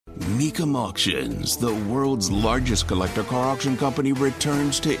Mecum Auctions, the world's largest collector car auction company,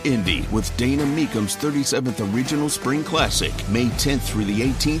 returns to Indy with Dana Mecum's 37th Original Spring Classic, May 10th through the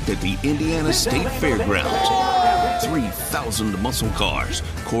 18th at the Indiana State Fairgrounds. 3,000 muscle cars,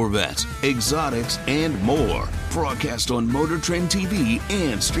 Corvettes, exotics, and more. Broadcast on Motor Trend TV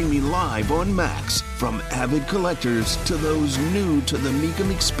and streaming live on Max. From avid collectors to those new to the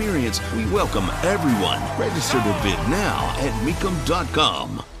Mecum experience, we welcome everyone. Register to bid now at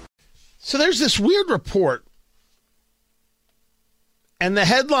Mecum.com. So there's this weird report, and the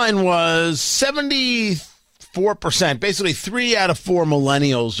headline was 74%, basically 3 out of 4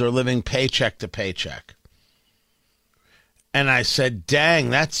 millennials are living paycheck to paycheck. And I said, dang,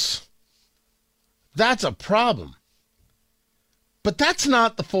 that's a problem. But that's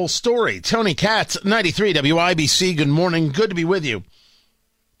not the full story. Tony Katz, 93 WIBC, good morning. Good to be with you.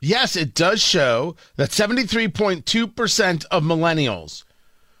 Yes, it does show that 73.2% of millennials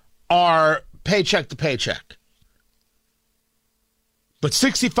are paycheck to paycheck. But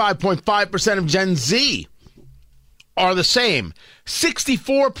 65.5% of Gen Z are the same.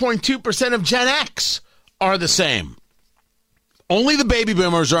 64.2% of Gen X are the same. Only the baby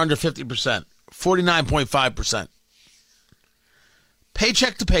boomers are under 50%, 49.5%.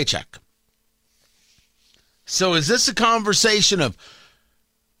 Paycheck to paycheck. So is this a conversation of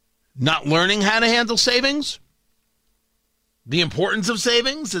not learning how to handle savings? The importance of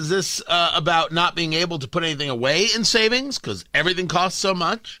savings? Is this about not being able to put anything away in savings because everything costs so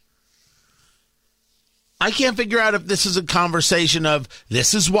much? I can't figure out if this is a conversation of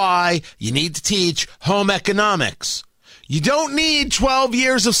this is why you need to teach home economics. You don't need 12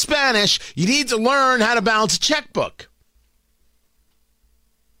 years of Spanish. You need to learn how to balance a checkbook.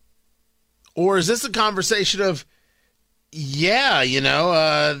 Or is this a conversation of,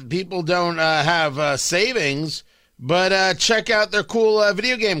 people don't have savings, but check out their cool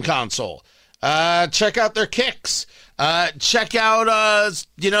video game console. Check out their kicks. Check out,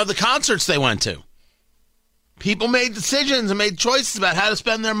 the concerts they went to. People made decisions and made choices about how to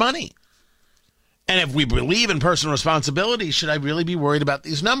spend their money. And if we believe in personal responsibility, should I really be worried about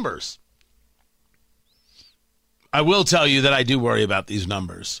these numbers? I will tell you that I do worry about these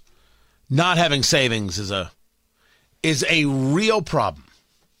numbers. Not having savings is a real problem,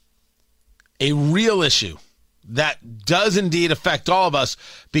 a real issue that does indeed affect all of us,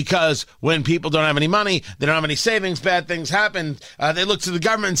 because when people don't have any money, they don't have any savings, bad things happen. They look to the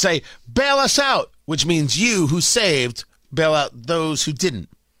government and say, bail us out, which means you who saved bail out those who didn't.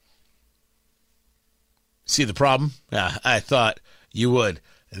 See the problem? Yeah, I thought you would.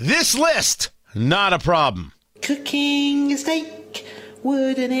 This list, not a problem. Cooking a steak,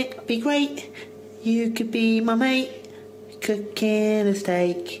 wouldn't it be great? You could be my mate, cooking a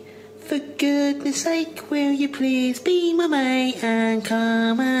steak. For goodness sake, will you please be my mate and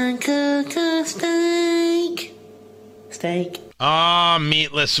come and cook a steak? Steak. Ah,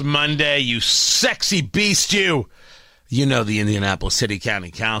 Meatless Monday, you sexy beast, you. You know the Indianapolis City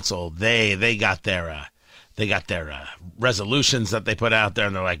County Council, they got their resolutions that they put out there,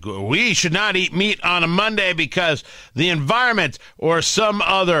 and they're like, we should not eat meat on a Monday because the environment, or some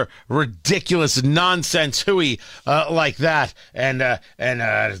other ridiculous nonsense hooey like that, and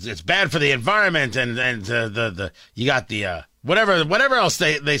it's bad for the environment, and the you got the whatever else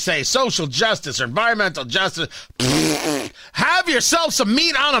they say, social justice or environmental justice. Have yourself some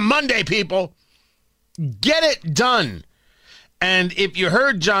meat on a Monday, people. Get it done. And if you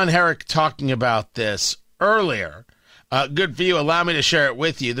heard John Herrick talking about this earlier, good for you. Allow me to share it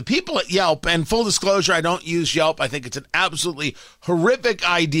with you. The people at Yelp, and full disclosure, I don't use Yelp. I think it's an absolutely horrific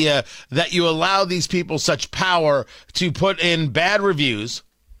idea that you allow these people such power to put in bad reviews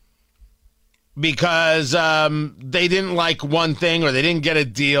because they didn't like one thing or they didn't get a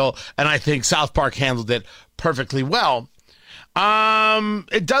deal. And I think South Park handled it perfectly well.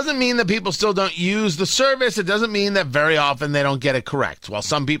 It doesn't mean that people still don't use the service. It doesn't mean that very often they don't get it correct. While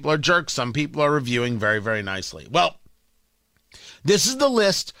some people are jerks, some people are reviewing very, very nicely. Well, this is the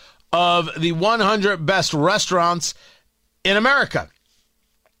list of the 100 best restaurants in America.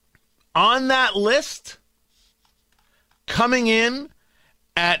 On that list, coming in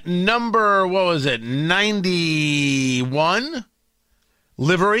at number, 91,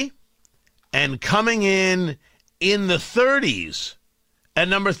 Livery, and coming in the 30s, at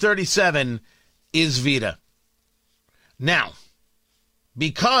number 37, is Vita. Now,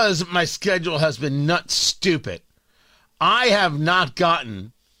 because my schedule has been nut stupid, I have not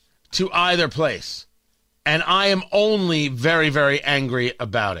gotten to either place, and I am only very, very angry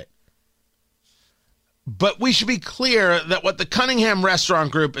about it. But we should be clear that what the Cunningham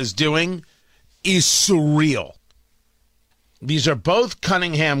Restaurant Group is doing is surreal. These are both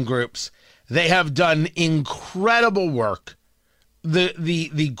Cunningham groups. They have done incredible work.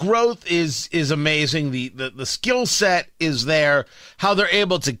 The growth is amazing. The skill set is there. How they're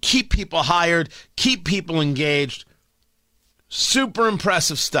able to keep people hired, keep people engaged. Super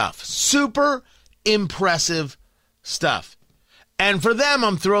impressive stuff. Super impressive stuff. And for them,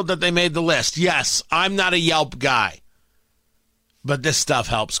 I'm thrilled that they made the list. Yes, I'm not a Yelp guy, but this stuff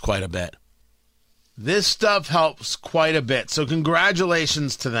helps quite a bit. This stuff helps quite a bit. So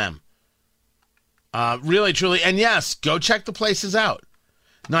congratulations to them. Really, truly. And yes, go check the places out.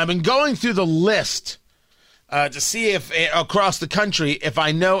 Now, I've been going through the list to see if across the country, if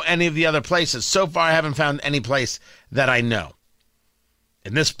I know any of the other places. So far, I haven't found any place that I know.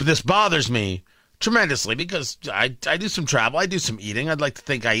 And this bothers me tremendously because I do some travel. I do some eating. I'd like to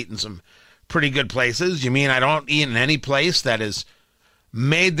think I eat in some pretty good places. You mean I don't eat in any place that has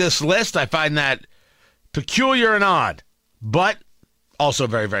made this list? I find that peculiar and odd, but also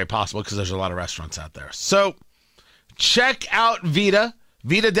very, very possible because there's a lot of restaurants out there. So check out Vita,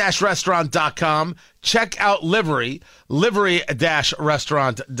 vita-restaurant.com. Check out Livery,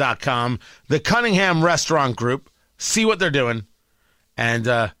 livery-restaurant.com. The Cunningham Restaurant Group. See what they're doing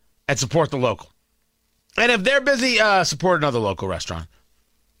and support the local. And if they're busy, support another local restaurant.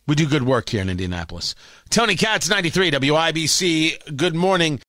 We do good work here in Indianapolis. Tony Katz, 93 WIBC. Good morning.